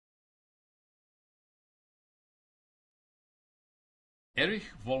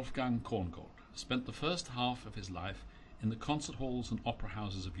Erich Wolfgang Korngold spent the first half of his life in the concert halls and opera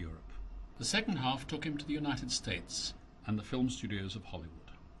houses of Europe. The second half took him to the United States and the film studios of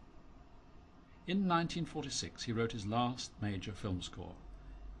Hollywood. In 1946 he wrote his last major film score.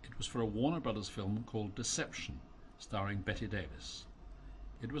 It was for a Warner Brothers film called Deception, starring Bette Davis.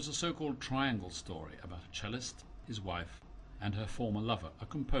 It was a so-called triangle story about a cellist, his wife, and her former lover, a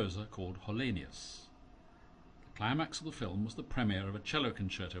composer called Hallenius. The climax of the film was the premiere of a cello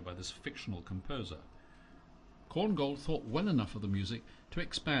concerto by this fictional composer. Korngold thought well enough of the music to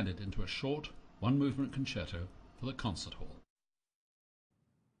expand it into a short, one-movement concerto for the concert hall.